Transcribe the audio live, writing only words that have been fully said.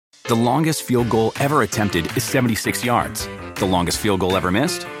The longest field goal ever attempted is 76 yards. The longest field goal ever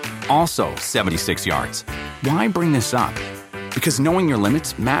missed? Also 76 yards. Why bring this up? Because knowing your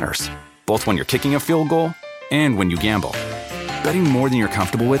limits matters, both when you're kicking a field goal and when you gamble. Betting more than you're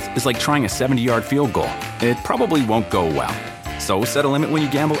comfortable with is like trying a 70-yard field goal. It probably won't go well. So set a limit when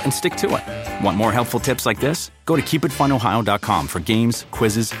you gamble and stick to it. Want more helpful tips like this? Go to keepitfunohio.com for games,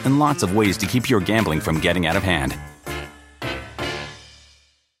 quizzes, and lots of ways to keep your gambling from getting out of hand.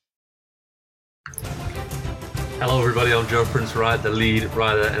 Hello everybody, I'm Joe Prince Wright, the lead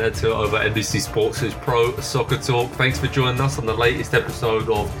writer and editor over at NBC Sports' Pro Soccer Talk. Thanks for joining us on the latest episode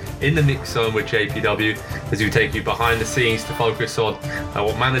of In the Mix Zone with JPW, as we take you behind the scenes to focus on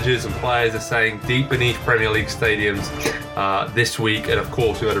what managers and players are saying deep beneath Premier League stadiums this week. And of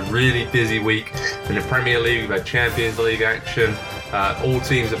course, we've had a really busy week in the Premier League. We've had Champions League action. All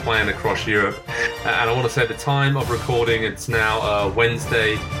teams are playing across Europe. And I want to say at the time of recording, it's now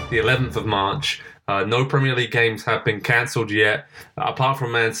Wednesday, the 11th of March. No Premier League games have been cancelled yet, apart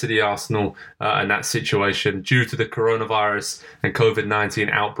from Man City, Arsenal, and that situation due to the coronavirus and COVID-19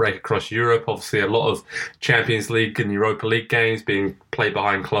 outbreak across Europe. Obviously, a lot of Champions League and Europa League games being played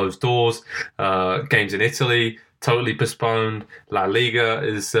behind closed doors. Games in Italy totally postponed. La Liga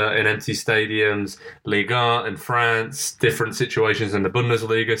is in empty stadiums. Liga in France, different situations in the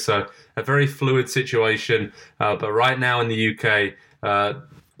Bundesliga. So a very fluid situation. But right now in the UK,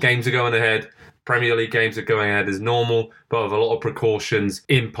 games are going ahead. Premier League games are going ahead as normal, but with a lot of precautions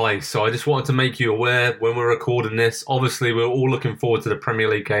in place. So I just wanted to make you aware when we're recording this. Obviously, we're all looking forward to the Premier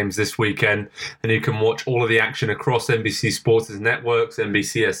League games this weekend, and you can watch all of the action across NBC Sports' networks,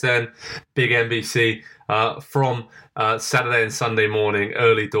 NBCSN, Big NBC, from Saturday and Sunday morning,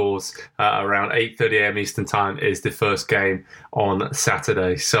 early doors, around 8:30 a.m. Eastern Time is the first game on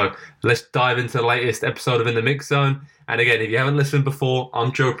Saturday. So let's dive into the latest episode of In the Mix Zone. And again, if you haven't listened before,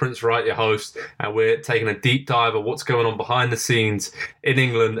 I'm Joe Prince Wright, your host, and we're taking a deep dive of what's going on behind the scenes in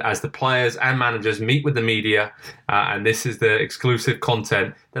England as the players and managers meet with the media. And this is the exclusive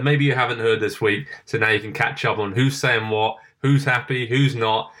content that maybe you haven't heard this week. So now you can catch up on who's saying what, who's happy, who's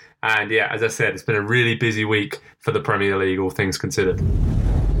not. And yeah, as I said, it's been a really busy week for the Premier League, all things considered.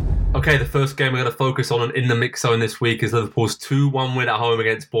 Okay, the first game we're going to focus on in the mix zone this week is Liverpool's 2-1 win at home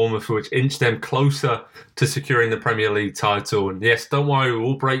against Bournemouth, which inched them closer to securing the Premier League title. And yes, don't worry,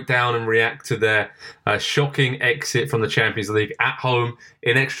 we'll break down and react to their shocking exit from the Champions League at home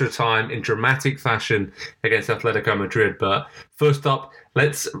in extra time in dramatic fashion against Atletico Madrid. But first up,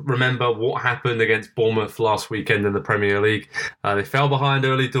 let's remember what happened against Bournemouth last weekend in the Premier League. They fell behind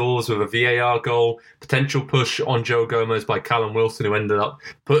early doors with a VAR goal, potential push on Joe Gomez by Callum Wilson, who ended up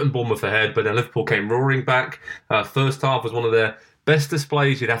putting Bournemouth ahead, but then Liverpool came roaring back. First half was one of their best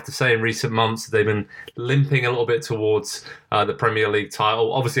displays, you'd have to say, in recent months. They've been limping a little bit towards the Premier League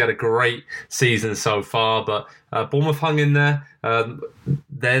title. Obviously had a great season so far, but Bournemouth hung in there.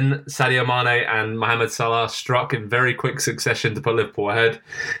 Then Sadio Mane and Mohamed Salah struck in very quick succession to put Liverpool ahead.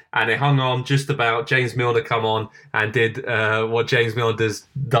 And they hung on just about. James Milner come on and did what James Milner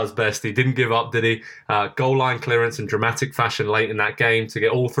does best. He didn't give up, did he? Goal line clearance in dramatic fashion late in that game to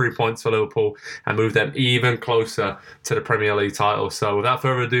get all 3 points for Liverpool and move them even closer to the Premier League title. So without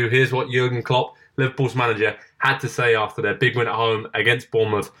further ado, here's what Jurgen Klopp, Liverpool's manager, had to say after their big win at home against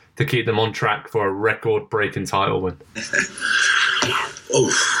Bournemouth to keep them on track for a record-breaking title win. I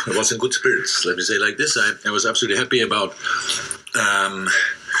was in good spirits, let me say like this. I was absolutely happy about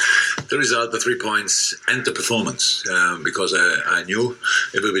the result, the 3 points, and the performance, because I knew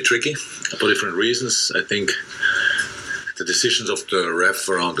it would be tricky for different reasons. I think the decisions of the ref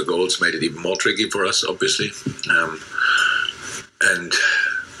around the goals made it even more tricky for us, obviously. And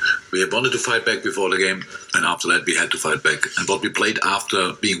we wanted to fight back before the game, and after that we had to fight back. And what we played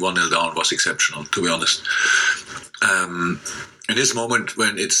after being 1-0 down was exceptional, to be honest. In this moment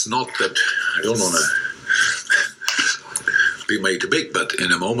when it's not that, I don't want to be made too big, but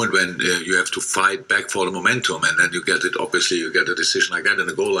in a moment when you have to fight back for the momentum, and then you get it, obviously you get a decision like that and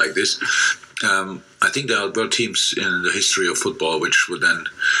a goal like this. I think there were teams in the history of football which would then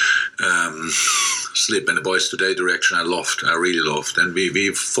slip, and the boys today direction I really loved. And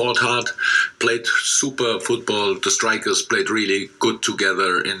we fought hard, played super football. The strikers played really good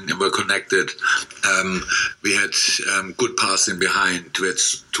together and were connected. We had good passing behind. We had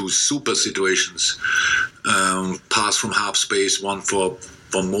 2 super situations. Pass from half space, one for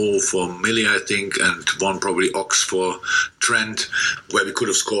Mo, for Millie, I think, and one probably Ox for Trent, where we could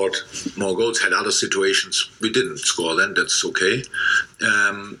have scored more goals, had other situations. We didn't score then, that's okay.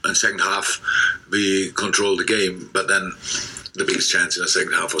 And second half, we controlled the game, but then the biggest chance in the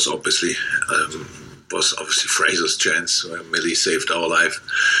second half was obviously was obviously Fraser's chance where Millie saved our life.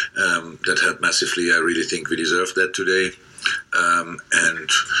 That helped massively. I really think we deserved that today. And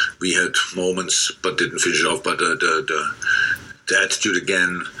we had moments but didn't finish it off. But the attitude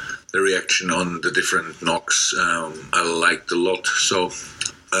again, the reaction on the different knocks, I liked a lot. So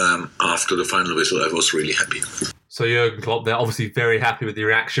after the final whistle, I was really happy. So Jurgen Klopp, they're obviously very happy with the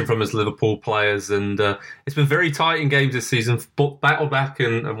reaction from his Liverpool players, and it's been very tight in games this season, battled back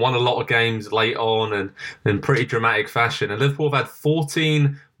and won a lot of games late on and in pretty dramatic fashion. And Liverpool have had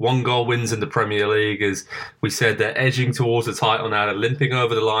 14 one-goal wins in the Premier League. As we said, they're edging towards the title now. They're limping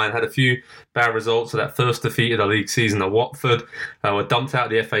over the line, had a few bad results. So that first defeat of the league season at Watford, were dumped out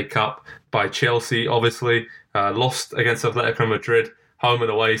of the FA Cup by Chelsea, obviously. Lost against Atletico Madrid, home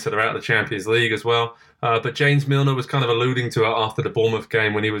and away, so they're out of the Champions League as well. But James Milner was kind of alluding to it after the Bournemouth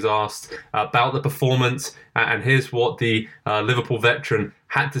game when he was asked about the performance. And here's what the Liverpool veteran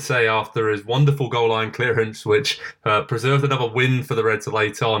had to say after his wonderful goal line clearance, which preserved another win for the Reds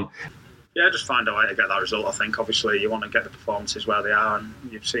late on. Yeah, just find a way to get that result, I think. Obviously, you want to get the performances where they are. And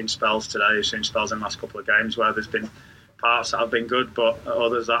you've seen spells today, you've seen spells in the last couple of games where there's been parts that have been good, but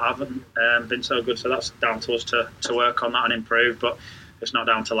others that haven't been so good. So that's down to us to work on that and improve. But it's not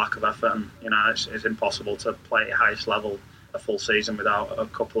down to lack of effort, and it's impossible to play at the highest level a full season without a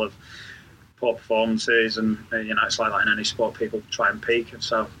couple of poor performances. And it's like that in any sport. People try and peak, and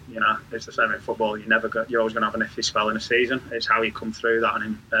so it's the same in football. You're always going to have an iffy spell in a season. It's how you come through that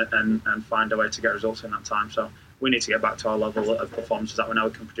and find a way to get results in that time. So we need to get back to our level of performances that we know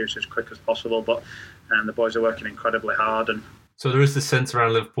we can produce as quick as possible. But the boys are working incredibly hard. And so there is this sense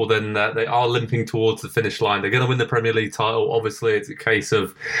around Liverpool then that they are limping towards the finish line. They're going to win the Premier League title. Obviously, it's a case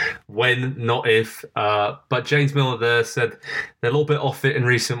of when, not if. But James Milner there said they're a little bit off it in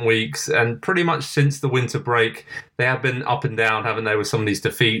recent weeks. And pretty much since the winter break, they have been up and down, haven't they, with some of these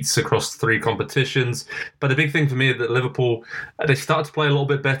defeats across 3 competitions. But the big thing for me is that Liverpool, they started to play a little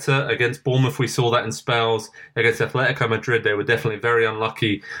bit better. Against Bournemouth, we saw that in spells. Against Atletico Madrid, they were definitely very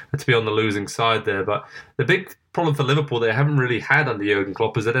unlucky to be on the losing side there. But the big problem for Liverpool they haven't really had under Jurgen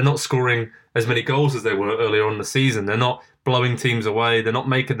Klopp is that they're not scoring as many goals as they were earlier on in the season. They're not blowing teams away. They're not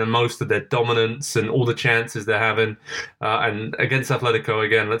making the most of their dominance and all the chances they're having. And against Atletico,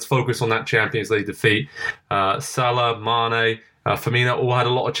 again, let's focus on that Champions League defeat. Salah, Mane, Firmino all had a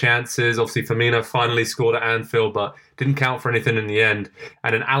lot of chances. Obviously, Firmino finally scored at Anfield, but didn't count for anything in the end.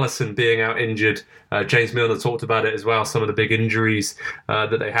 And then Alisson being out injured. James Milner talked about it as well, some of the big injuries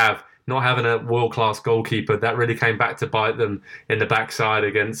that they have. Not having a world-class goalkeeper, that really came back to bite them in the backside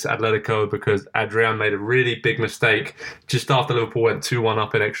against Atletico because Adrian made a really big mistake just after Liverpool went 2-1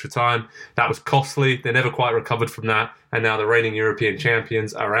 up in extra time. That was costly. They never quite recovered from that. And now the reigning European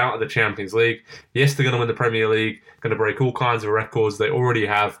champions are out of the Champions League. Yes, they're going to win the Premier League, going to break all kinds of records they already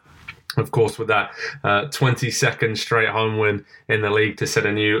have. Of course, with that 22nd straight home win in the league to set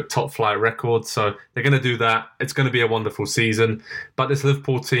a new top-flight record. So they're going to do that. It's going to be a wonderful season. But this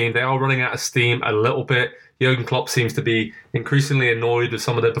Liverpool team, they are running out of steam a little bit. Jurgen Klopp seems to be increasingly annoyed with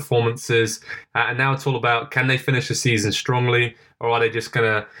some of their performances. And now it's all about, can they finish the season strongly? Or are they just going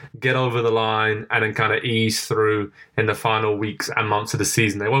to get over the line and then kind of ease through in the final weeks and months of the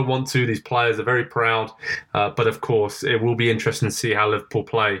season? They won't want to. These players are very proud. But of course, it will be interesting to see how Liverpool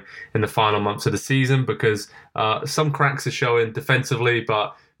play in the final months of the season because some cracks are showing defensively,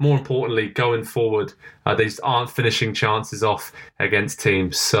 but more importantly, going forward, they just aren't finishing chances off against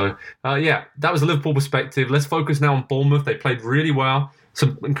teams. So, that was a Liverpool perspective. Let's focus now on Bournemouth. They played really well.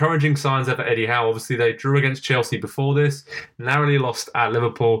 Some encouraging signs there for Eddie Howe. Obviously, they drew against Chelsea before this, narrowly lost at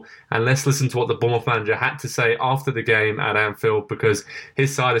Liverpool. And let's listen to what the Bournemouth manager had to say after the game at Anfield because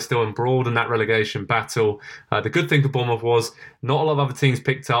his side is still embroiled in that relegation battle. The good thing for Bournemouth was not a lot of other teams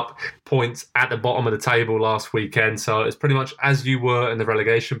picked up points at the bottom of the table last weekend. So it's pretty much as you were in the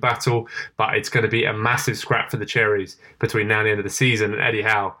relegation battle, but it's going to be a massive scrap for the Cherries between now and the end of the season. And Eddie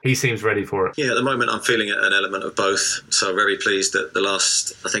Howe, he seems ready for it. Yeah, at the moment I'm feeling an element of both. So very pleased that the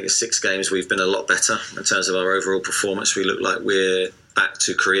last, I think it's 6 games, we've been a lot better in terms of our overall performance. We look like we're back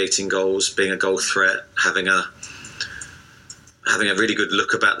to creating goals, being a goal threat, having a really good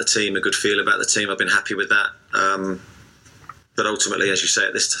look about the team, a good feel about the team. I've been happy with that. But ultimately, as you say,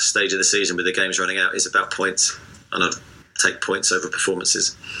 at this stage of the season with the games running out, is about points, and I'd take points over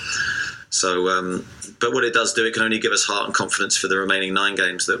performances. So, but what it does do, it can only give us heart and confidence for the remaining 9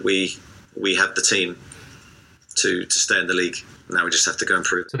 games that we have the team to stay in the league. now we just have to go and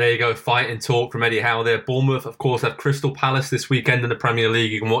prove. So there you go, fight and talk from Eddie Howe there. Bournemouth, of course, have Crystal Palace this weekend in the Premier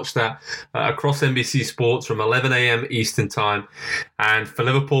League. You can watch that across NBC Sports from 11 a.m. Eastern Time. And for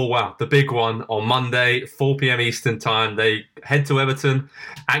Liverpool, wow, the big one on Monday, 4 p.m. Eastern Time. They head to Everton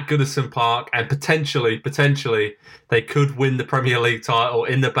at Goodison Park, and potentially, they could win the Premier League title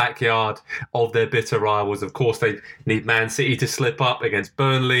in the backyard of their bitter rivals. Of course, they need Man City to slip up against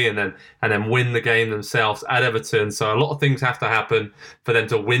Burnley and then win the game themselves at Everton. So a lot of things have to happen for them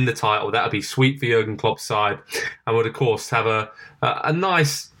to win the title. That would be sweet for Jurgen Klopp's side, and would of course have a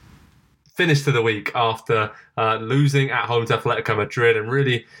nice finish to the week after losing at home to Atletico Madrid, and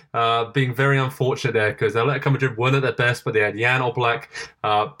really being very unfortunate there, because Atletico Madrid weren't at their best, but they had Jan Oblak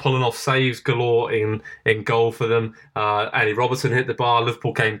pulling off saves galore in goal for them. Andy Robertson hit the bar.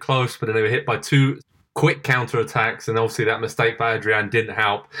 Liverpool came close, but then they were hit by two quick counter-attacks, and obviously that mistake by Adrian didn't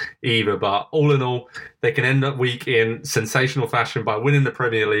help either. But all in all, they can end that week in sensational fashion by winning the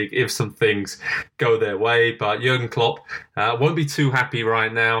Premier League if some things go their way. But Jurgen Klopp won't be too happy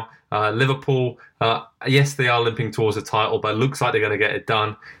right now. Liverpool, yes, they are limping towards the title, but it looks like they're going to get it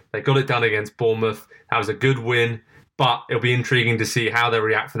done. They got it done against Bournemouth. That was a good win, but it'll be intriguing to see how they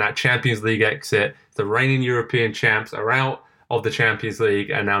react from that Champions League exit. The reigning European champs are out of the Champions League,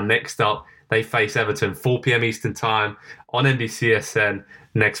 and now next up, they face Everton, 4 p.m. Eastern Time on NBCSN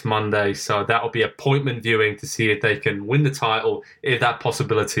next Monday. So that will be appointment viewing to see if they can win the title, if that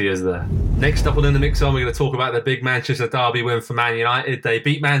possibility is there. Next up on In the Mix Zone, we're going to talk about the big Manchester derby win for Man United. They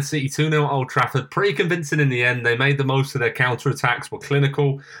beat Man City 2-0 at Old Trafford. Pretty convincing in the end. They made the most of their counter-attacks, were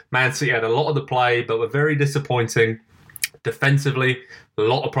clinical. Man City had a lot of the play, but were very disappointing. Defensively, a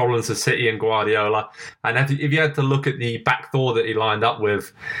lot of problems for City and Guardiola. And if you had to look at the back four that he lined up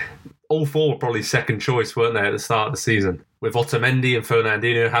with, all four were probably second choice, weren't they, at the start of the season? With Otamendi and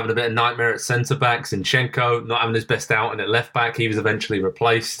Fernandinho having a bit of nightmare at centre-back, Zinchenko not having his best outing at left-back, he was eventually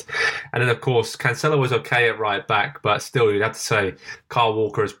replaced. And then, of course, Cancelo was okay at right-back, but still, you'd have to say Kyle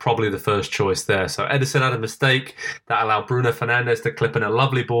Walker is probably the first choice there. So Ederson had a mistake that allowed Bruno Fernandes to clip in a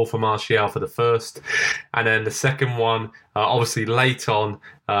lovely ball for Martial for the first. And then the second one, obviously late on,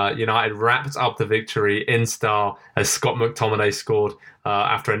 United wrapped up the victory in style as Scott McTominay scored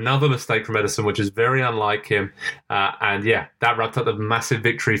after another mistake from Ederson, which is very unlike him. And yeah, that wrapped up the massive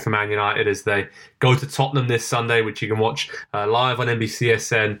victory for Man United as they go to Tottenham this Sunday, which you can watch live on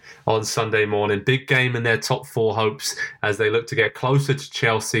NBCSN on Sunday morning. Big game in their top four hopes as they look to get closer to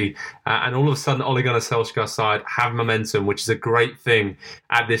Chelsea. And all of a sudden, Ole Gunnar Solskjaer's side have momentum, which is a great thing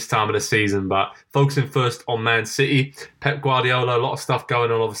at this time of the season. But focusing first on Man City, Pep Guardiola, a lot of stuff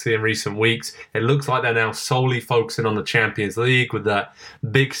going on obviously in recent weeks. It looks like they're now solely focusing on the Champions League with that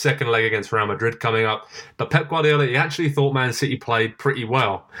big second leg against Real Madrid coming up. But Pep Guardiola, he actually thought Man City played pretty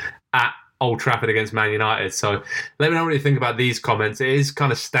well at Old Trafford against Man United. So let me know what you think about these comments. It is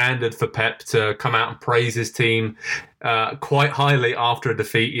kind of standard for Pep to come out and praise his team quite highly after a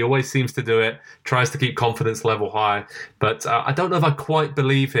defeat. He always seems to do it, tries to keep confidence level high. But I don't know if I quite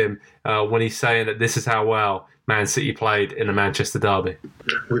believe him when he's saying that this is how well Man City played in the Manchester derby.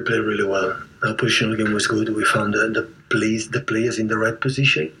 We played really well. Our positional game was good. We found the players in the right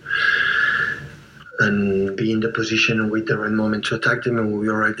position and be in the position with the right moment to attack them. And when we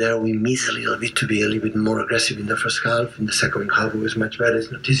were right there, we missed a little bit to be a little bit more aggressive in the first half. In the second half, it was much better.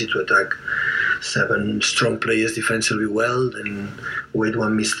 It's not easy to attack 7 strong players defensively well, and we had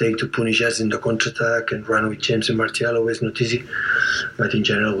one mistake to punish us in the counter-attack and run with James and Martial. It was not easy. But in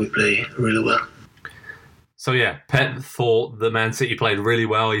general, we play really well. So yeah, Pep thought that Man City played really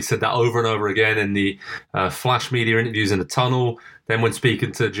well. He said that over and over again in the flash media interviews in the tunnel. Then when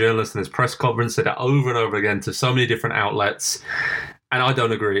speaking to journalists in his press conference, said that over and over again to so many different outlets. And I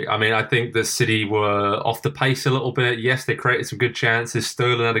don't agree. I mean, I think that City were off the pace a little bit. Yes, they created some good chances.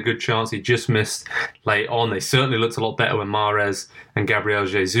 Sterling had a good chance. He just missed late on. They certainly looked a lot better when Mahrez and Gabriel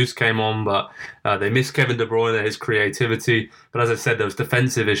Jesus came on, but they missed Kevin De Bruyne and his creativity. But as I said, there was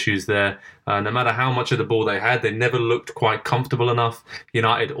defensive issues there. No matter how much of the ball they had, they never looked quite comfortable enough.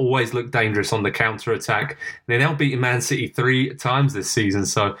 United always looked dangerous on the counter-attack. They now beaten Man City 3 times this season.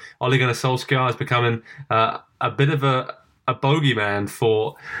 So Ole Gunnar Solskjaer is becoming a bit of a bogeyman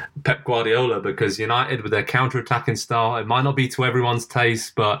for Pep Guardiola, because United with their counter-attacking style, it might not be to everyone's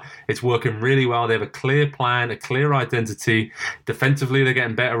taste, but it's working really well. They have a clear plan, a clear identity. Defensively, they're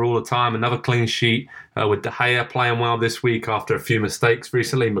getting better all the time. Another clean sheet with De Gea playing well this week after a few mistakes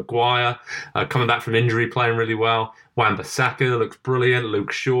recently. Maguire coming back from injury, playing really well. Wan-Bissaka looks brilliant.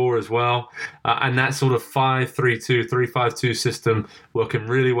 Luke Shaw as well. And that sort of 5-3-2, 3-5-2 system working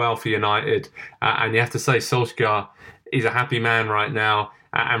really well for United. And you have to say, Solskjaer, he's a happy man right now,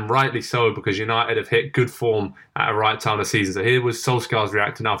 and rightly so, because United have hit good form at a right time of the season. So here was Solskjaer's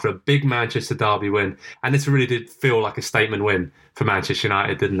reacting after a big Manchester derby win, and this really did feel like a statement win for Manchester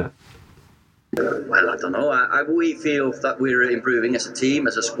United, didn't it? Well, I don't know. We feel that we're improving as a team,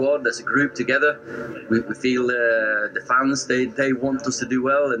 as a squad, as a group together. We feel the fans, they want us to do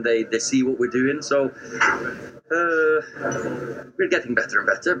well, and they see what we're doing. So we're getting better and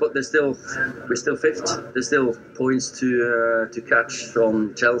better, but we're still fifth. There's still points to catch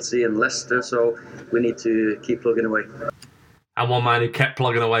on Chelsea and Leicester, so we need to keep plugging away. And one man who kept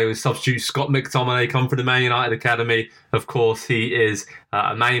plugging away was substitute Scott McTominay, come from the Man United Academy. Of course, he is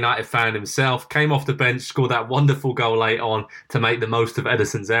a Man United fan himself. Came off the bench, scored that wonderful goal late on to make the most of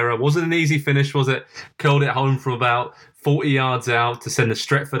Ederson's error. Wasn't an easy finish, was it? Curled it home from about 40 yards out to send the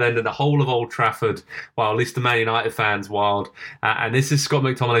Stretford end and the whole of Old Trafford, well, at least the Man United fans, wild. And this is Scott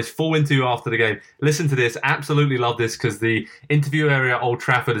McTominay's full interview after the game. Listen to this. Absolutely love this, because the interview area at Old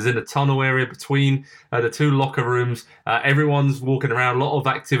Trafford is in the tunnel area between the two locker rooms. Everyone's walking around, a lot of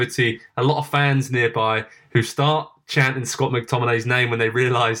activity, a lot of fans nearby who start chanting Scott McTominay's name when they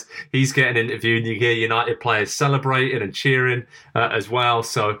realise he's getting interviewed. You hear United players celebrating and cheering as well.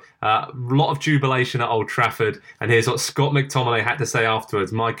 So a lot of jubilation at Old Trafford. And here's what Scott McTominay had to say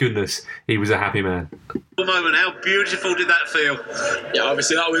afterwards. My goodness, he was a happy man. Moment, how beautiful did that feel? Yeah,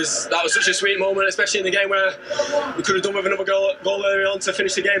 obviously that was such a sweet moment, especially in the game where we could have done with another goal earlier on to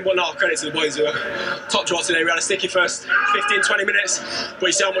finish the game. But no, credit to the boys who were top draw today. We had a sticky first 15-20 minutes, but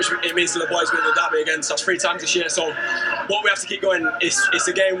you see how much it means to the boys winning the derby against us 3 times this year. So what we have to keep going is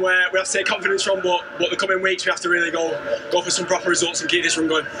a game where we have to take confidence from, but the coming weeks we have to really go for some proper results and keep this run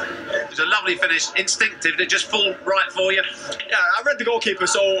going. It was a lovely finish, instinctive. Did it just fall right for you? Yeah, I read the goalkeeper,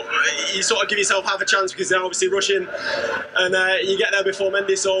 so you sort of give yourself half a chance because they're obviously rushing, and you get there before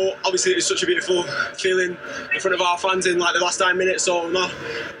Mendy. So obviously it was such a beautiful feeling in front of our fans in like the last 9 minutes. So no,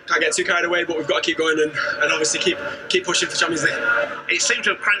 can't get too carried away, but we've got to keep going and obviously keep pushing for Champions League. It seemed to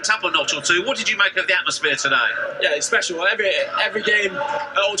have cranked up a notch or two. What did you make of the atmosphere today? Yeah, it's special. Every game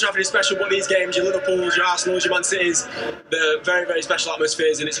at Old Trafford is special, but these games, your Liverpools, your Arsenals, your Man Cities, they're very, very special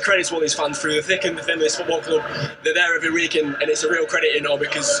atmospheres, and it's a credit to all these fans through the thick and the thin of this football club. They're there every week, and it's a real credit,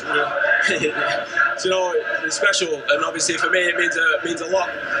 because it's special, and obviously for me it means a lot.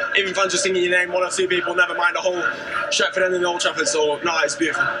 Even fans just singing your name, 1 or 2 people, never mind a whole Stretford end in Old Trafford. So no, it's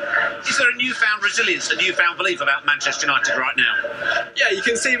beautiful. Is there a newfound resilience, a newfound belief about Manchester United right now? Yeah, you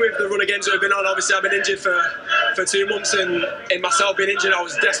can see with the run of games that have been on. Obviously I've been injured for 2 months, and in myself being injured I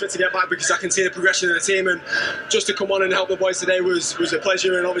was desperate to get back because I can see the progression of the team, and just to come on and help the boys today was a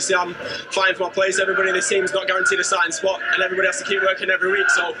pleasure. And obviously I'm fighting for my place. Everybody in this team is not guaranteed a starting spot, and everybody has to keep working every week.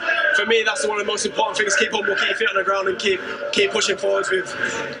 So for me that's one of the most important things. Keep humble, keep your feet on the ground, and keep pushing forwards.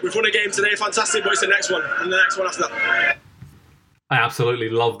 We've won a game today, fantastic, but it's the next one and the next one after that. I absolutely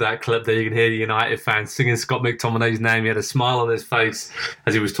love that clip there. You can hear the United fans singing Scott McTominay's name. He had a smile on his face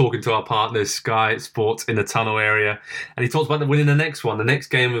as he was talking to our partners, Sky Sports, in the tunnel area. And he talks about winning the next one. The next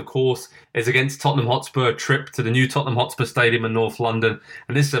game, of course, is against Tottenham Hotspur, a trip to the new Tottenham Hotspur Stadium in North London.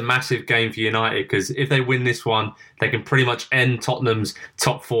 And this is a massive game for United, because if they win this one, they can pretty much end Tottenham's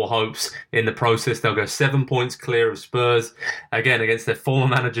top 4 hopes in the process. They'll go 7 points clear of Spurs, again, against their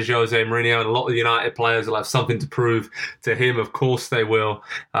former manager, Jose Mourinho. And a lot of the United players will have something to prove to him. Of course they will.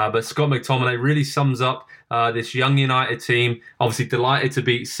 But Scott McTominay really sums up this young United team. Obviously delighted to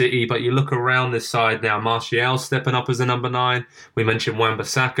beat City, but you look around this side now. Martial stepping up as a number 9. We mentioned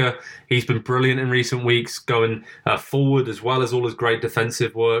Wan-Bissaka. He's been brilliant in recent weeks, going forward as well as all his great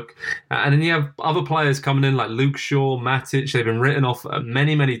defensive work. And then you have other players coming in like Luke Shaw, Matic. They've been written off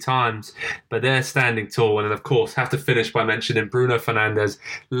many, many times, but they're standing tall. And then, of course, have to finish by mentioning Bruno Fernandes.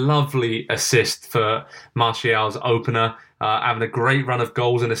 Lovely assist for Martial's opener. Having a great run of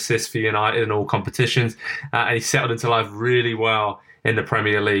goals and assists for United in all competitions. And he settled into life really well in the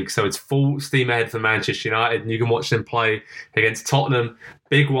Premier League. So it's full steam ahead for Manchester United, and you can watch them play against Tottenham.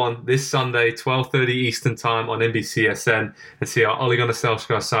 Big one this Sunday, 12:30 Eastern Time on NBCSN, and see how Ole Gunnar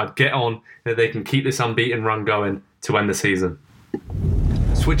Solskjaer's side get on, and they can keep this unbeaten run going to end the season.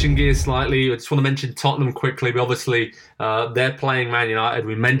 Switching gears slightly, I just want to mention Tottenham quickly. Obviously, they're playing Man United.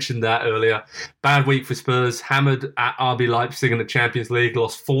 We mentioned that earlier. Bad week for Spurs. Hammered at RB Leipzig in the Champions League.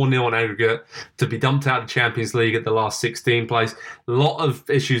 Lost 4-0 on aggregate to be dumped out of the Champions League at the last 16 place. A lot of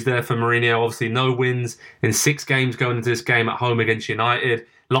issues there for Mourinho. Obviously, no wins in 6 games going into this game at home against United.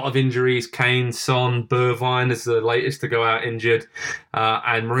 A lot of injuries. Kane, Son, Bergwijn is the latest to go out injured.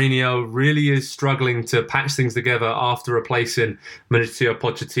 And Mourinho really is struggling to patch things together after replacing Mauricio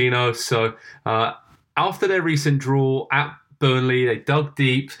Pochettino. So after their recent draw at Burnley. They dug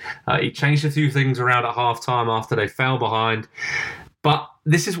deep. He changed a few things around at half-time after they fell behind. But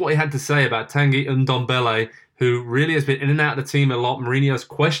this is what he had to say about Tanguy Ndombele, who really has been in and out of the team a lot. Mourinho's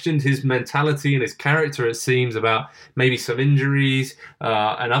questioned his mentality and his character, it seems, about maybe some injuries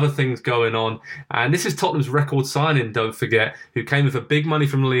and other things going on. And this is Tottenham's record signing, don't forget, who came with a big money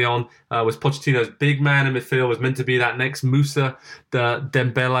from Lyon, was Pochettino's big man in midfield, was meant to be that next Moussa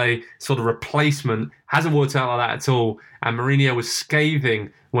Dembele sort of replacement. Hasn't worked out like that at all. And Mourinho was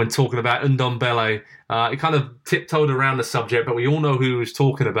scathing when talking about Ndombele. He kind of tiptoed around the subject, but we all know who he was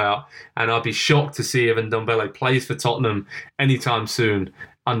talking about. And I'd be shocked to see if Ndombele plays for Tottenham anytime soon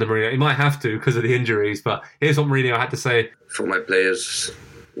under Mourinho. He might have to because of the injuries, but here's what Mourinho had to say. For my players,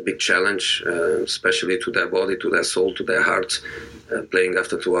 big challenge, especially to their body, to their soul, to their hearts, playing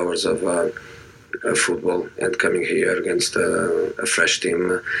after 2 hours of football and coming here against a fresh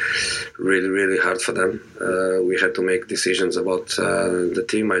team, really, really hard for them. We had to make decisions about the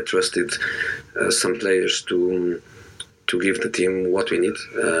team. I trusted some players to give the team what we need,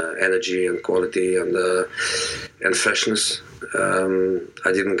 energy and quality and freshness.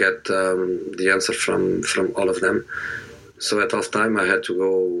 I didn't get the answer from all of them. So at half time I had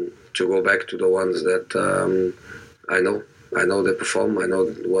to go back to the ones that I know they perform. I know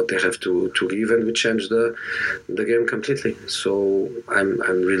what they have to give, and we changed the game completely. So I'm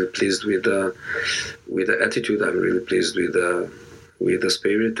really pleased with the attitude. I'm really pleased with the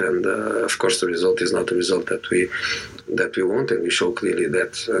spirit, and of course the result is not the result that we want, and we show clearly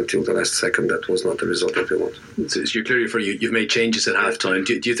that until the last second that was not the result that we want. So you're clearly you've made changes at halftime.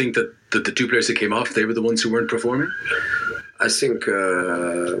 Do you think that the two players that came off, they were the ones who weren't performing? I think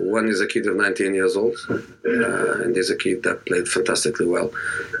one is a kid of 19 years old, and is a kid that played fantastically well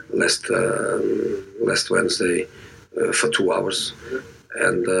last Wednesday for 2 hours.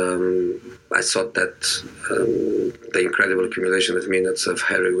 And I thought that the incredible accumulation of minutes of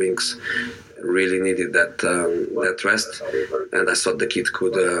Harry Winks really needed that rest, and I thought the kid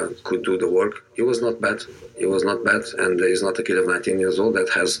could do the work. He was not bad. And he's not a kid of 19 years old that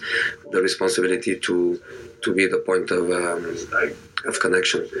has the responsibility to be the point of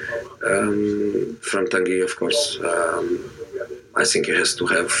connection. From Tanguy, of course, I think he has to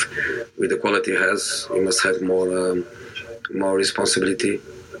have, with the quality he has, he must have more responsibility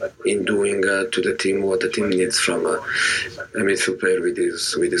in doing to the team what the team needs from a midfield player with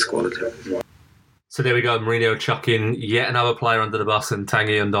his quality. So there we go, Mourinho chucking yet another player under the bus and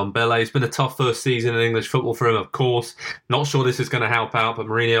Tanguy Ndombele. It's been a tough first season in English football for him, of course. Not sure this is going to help out, but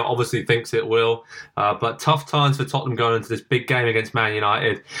Mourinho obviously thinks it will. But tough times for Tottenham going into this big game against Man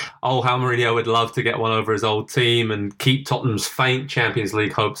United. Oh, how Mourinho would love to get one over his old team and keep Tottenham's faint Champions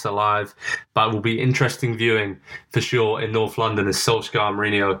League hopes alive. But it will be interesting viewing for sure in North London as Solskjaer and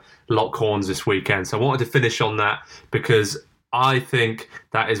Mourinho lock horns this weekend. So I wanted to finish on that because I think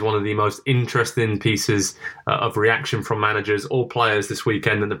that is one of the most interesting pieces of reaction from managers or players this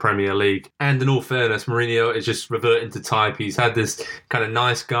weekend in the Premier League. And in all fairness, Mourinho is just reverting to type. He's had this kind of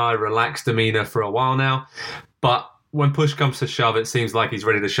nice guy, relaxed demeanour for a while now. But when push comes to shove, it seems like he's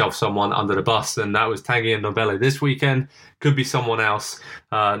ready to shove someone under the bus. And that was Tanguy Ndombele this weekend. Could be someone else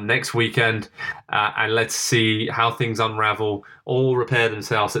next weekend. And let's see how things unravel, all repair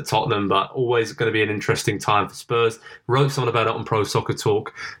themselves at Tottenham, but always going to be an interesting time for Spurs. Wrote something about it on Pro Soccer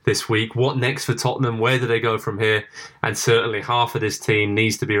Talk this week. What next for Tottenham? Where do they go from here? And certainly half of this team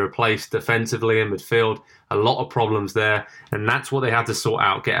needs to be replaced defensively in midfield. A lot of problems there, and that's what they have to sort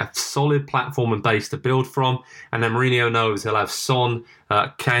out. Get a solid platform and base to build from, and then Mourinho knows he'll have Son,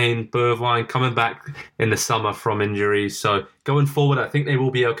 Kane, Bergwijn coming back in the summer from injuries. So going forward, I think they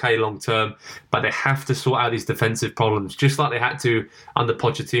will be okay long term, but they have to sort out these defensive problems, just like they had to under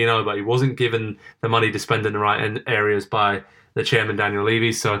Pochettino, but he wasn't given the money to spend in the right areas by the chairman, Daniel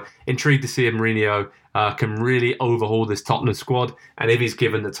Levy. So intrigued to see if Mourinho can really overhaul this Tottenham squad, and if he's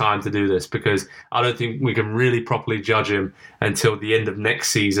given the time to do this, because I don't think we can really properly judge him until the end of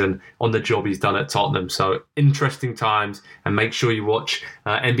next season on the job he's done at Tottenham. So interesting times, and make sure you watch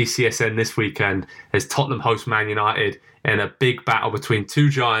NBCSN this weekend as Tottenham host Man United in a big battle between two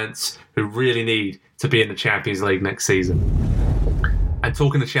giants who really need to be in the Champions League next season. And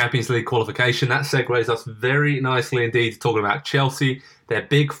talking the Champions League qualification, that segues us very nicely indeed to talking about Chelsea, their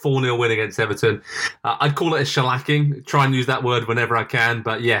big 4-0 win against Everton. I'd call it a shellacking, try and use that word whenever I can,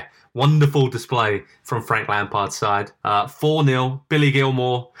 but yeah, wonderful display from Frank Lampard's side. 4-0, Billy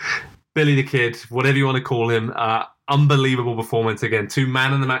Gilmore, Billy the Kid, whatever you want to call him. unbelievable performance again. 2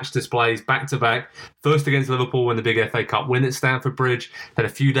 man-of-the-match displays back-to-back. First against Liverpool in the big FA Cup win at Stamford Bridge. Then a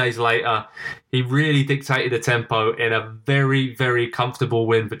few days later, he really dictated the tempo in a very, very comfortable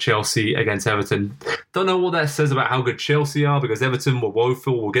win for Chelsea against Everton. Don't know what that says about how good Chelsea are, because Everton were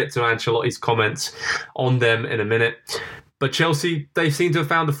woeful. We'll get to Ancelotti's comments on them in a minute. But Chelsea, they seem to have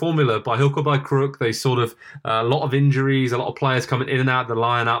found a formula. By hook or by crook, they sort of, a lot of injuries, a lot of players coming in and out of the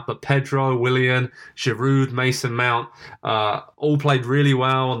lineup. But Pedro, Willian, Giroud, Mason Mount, all played really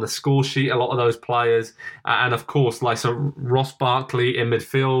well on the score sheet, a lot of those players. And of course, like Ross Barkley in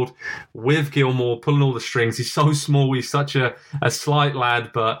midfield with Gilmour pulling all the strings. He's so small, he's such a slight lad,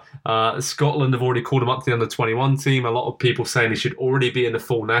 but Scotland have already called him up to the under-21 team. A lot of people saying he should already be in the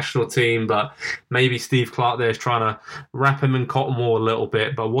full national team, but maybe Steve Clarke there is trying to wrap him in cotton wool a little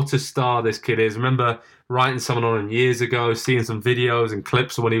bit. But what a star this kid is. Remember writing someone on him years ago, seeing some videos and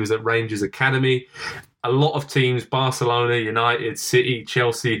clips when he was at Rangers Academy. A lot of teams, Barcelona, United, City,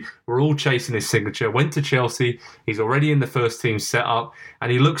 Chelsea, were all chasing his signature. Went to Chelsea. He's already in the first team setup,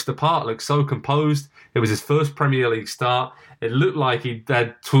 and he looks the part, looks so composed. It was his first Premier League start. It looked like he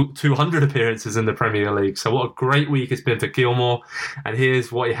had 200 appearances in the Premier League. So what a great week it's been for Gilmour. And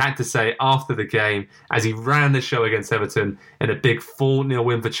here's what he had to say after the game as he ran the show against Everton in a big 4-0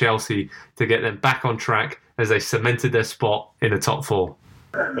 win for Chelsea to get them back on track as they cemented their spot in the top 4.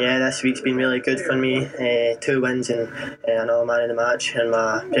 Yeah, this week's been really good for me. 2 wins and another man of the match, and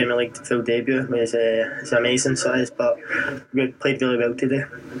my Premier League full debut was amazing. So it is, but we played really well today,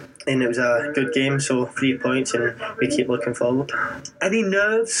 and it was a good game. So 3 points, and we keep looking forward. Any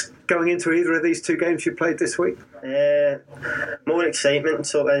nerves going into either of these 2 games you played this week? More excitement,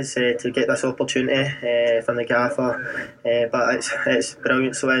 so it is, to get this opportunity from the gaffer, but it's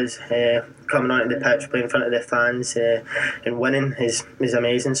brilliant. So it is, coming onto the pitch, playing in front of the fans, and winning is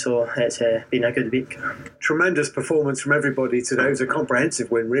amazing. So it's been a good week. Tremendous performance from everybody today. It was a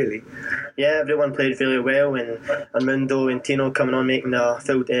comprehensive win, really. Yeah, everyone played really well, and Armando and Tino coming on making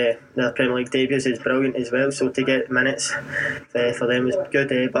their Premier League debuts is brilliant as well. So to get minutes for them was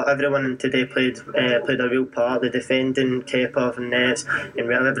good, but everyone today played a real part. The defending, Kepa and Nets, and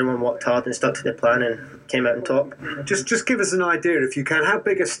everyone worked hard and stuck to the plan and came out on top. Just give us an idea, if you can, how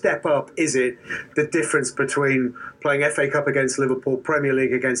big a step up is it, the difference between playing FA Cup against Liverpool, Premier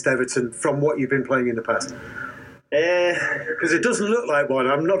League against Everton, from what you've been playing in the past? Because it doesn't look like one.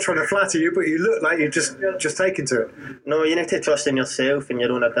 I'm not trying to flatter you, but you look like you're just taken to it. No, you need to trust in yourself and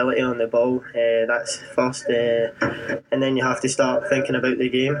your own ability on the ball. That's first, and then you have to start thinking about the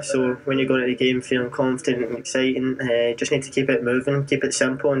game. So when you go into the game feeling confident and exciting, just need to keep it moving, keep it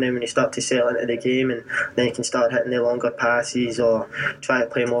simple, and then when you start to settle into the game, and then you can start hitting the longer passes or try to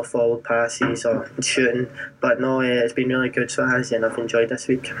play more forward passes or shooting. But no, it's been really good, so it has, and I've enjoyed this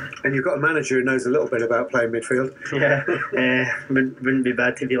week. And you've got a manager who knows a little bit about playing midfield. Yeah, wouldn't be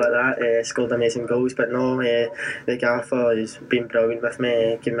bad to be like that. Scored amazing goals, but no, the gaffer has been brilliant with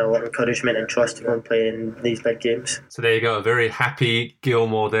me, giving me a lot of encouragement and trust to go and play in these big games. So there you go, a very happy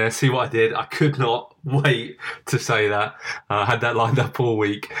Gilmour there. See what I did? I could not wait to say that. I had that lined up all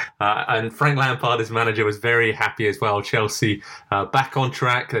week. And Frank Lampard, his manager, was very happy as well. Chelsea back on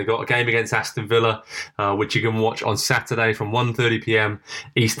track. They got a game against Aston Villa, which you can watch on Saturday from 1:30 p.m.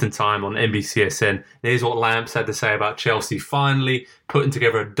 Eastern Time on NBCSN. Here's what Lamps had to say about Chelsea finally putting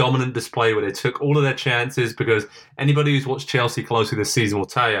together a dominant display where they took all of their chances, because anybody who's watched Chelsea closely this season will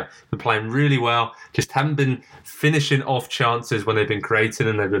tell you they're playing really well, just haven't been finishing off chances when they've been created,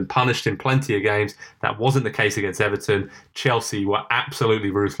 and they've been punished in plenty of games. That wasn't the case against Everton. Chelsea were absolutely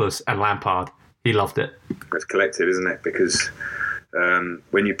ruthless, and Lampard, he loved it. It's collective, isn't it? Because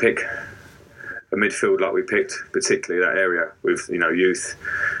when you pick a midfield like we picked, particularly that area with youth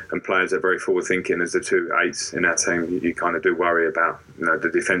and players that are very forward thinking as the 2 8s in our team, you kind of do worry about the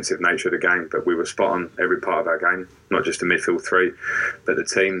defensive nature of the game. But we were spot on every part of our game, not just the midfield 3, but the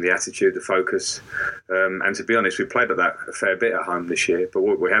team, the attitude, the focus. And to be honest, we played at that a fair bit at home this year. But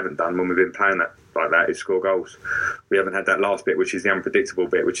what we haven't done when we've been playing like that is score goals. We haven't had that last bit, which is the unpredictable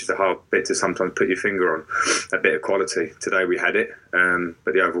bit, which is a hard bit to sometimes put your finger on, a bit of quality. Today we had it,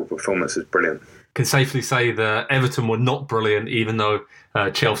 but the overall performance was brilliant. Can safely say that Everton were not brilliant, even though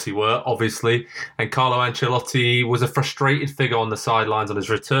Chelsea were, obviously. And Carlo Ancelotti was a frustrated figure on the sidelines on his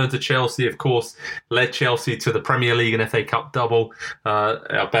return to Chelsea. Of course, led Chelsea to the Premier League and FA Cup double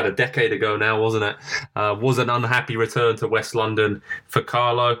about a decade ago now, wasn't it? Was an unhappy return to West London for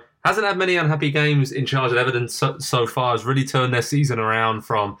Carlo. Hasn't had many unhappy games in charge of Everton so far. Has really turned their season around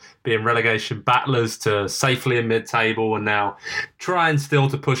from being relegation battlers to safely in mid-table, and now trying still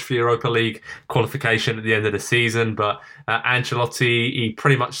to push for Europa League qualification at the end of the season. But Ancelotti, he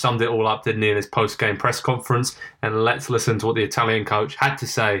pretty much summed it all up, didn't he, in his post-game press conference? And let's listen to what the Italian coach had to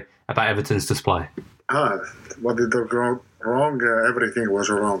say about Everton's display. What did go wrong? Everything was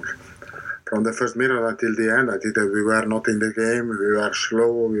wrong. From the first minute until the end, I think that we were not in the game. We were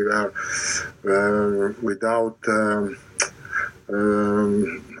slow. We were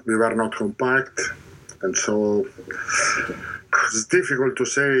we were not compact, and so it's difficult to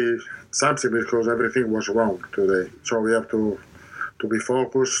say something because everything was wrong today. So we have to be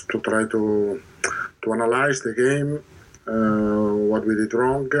focused, to try to analyze the game, what we did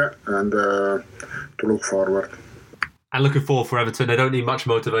wrong, and to look forward. And looking forward for Everton, they don't need much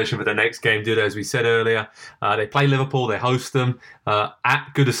motivation for their next game, do they? As we said earlier, they play Liverpool, they host them at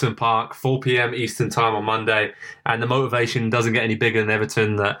Goodison Park, 4 p.m. Eastern Time on Monday. And the motivation doesn't get any bigger than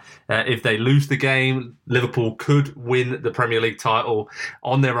Everton that if they lose the game, Liverpool could win the Premier League title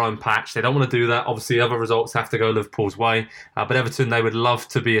on their own patch. They don't want to do that. Obviously, other results have to go Liverpool's way. But Everton, they would love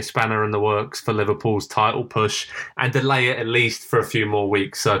to be a spanner in the works for Liverpool's title push and delay it at least for a few more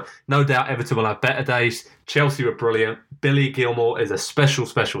weeks. So no doubt Everton will have better days. Chelsea were brilliant. Billy Gilmour is a special,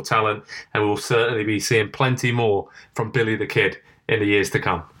 special talent, and we'll certainly be seeing plenty more from Billy the Kid in the years to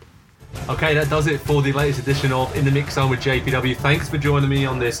come. Okay, that does it for the latest edition of In the Mix Zone with JPW. Thanks for joining me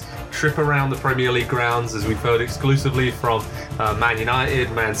on this trip around the Premier League grounds as we've heard exclusively from Man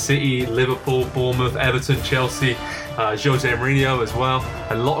United, Man City, Liverpool, Bournemouth, Everton, Chelsea, Jose Mourinho as well.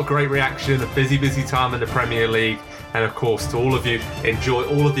 A lot of great reaction, a busy, busy time in the Premier League. And of course, to all of you, enjoy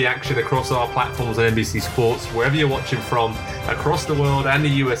all of the action across our platforms on NBC Sports, wherever you're watching from, across the world and the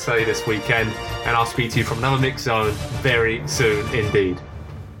USA this weekend. And I'll speak to you from another Mix Zone very soon indeed.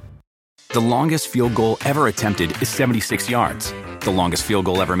 The longest field goal ever attempted is 76 yards. The longest field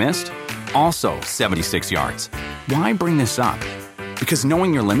goal ever missed? Also 76 yards. Why bring this up? Because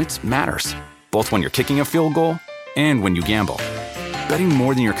knowing your limits matters, both when you're kicking a field goal and when you gamble. Betting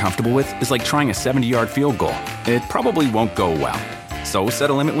more than you're comfortable with is like trying a 70-yard field goal. It probably won't go well. So set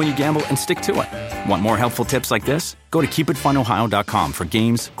a limit when you gamble and stick to it. Want more helpful tips like this? Go to keepitfunohio.com for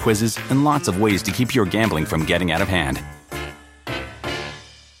games, quizzes, and lots of ways to keep your gambling from getting out of hand.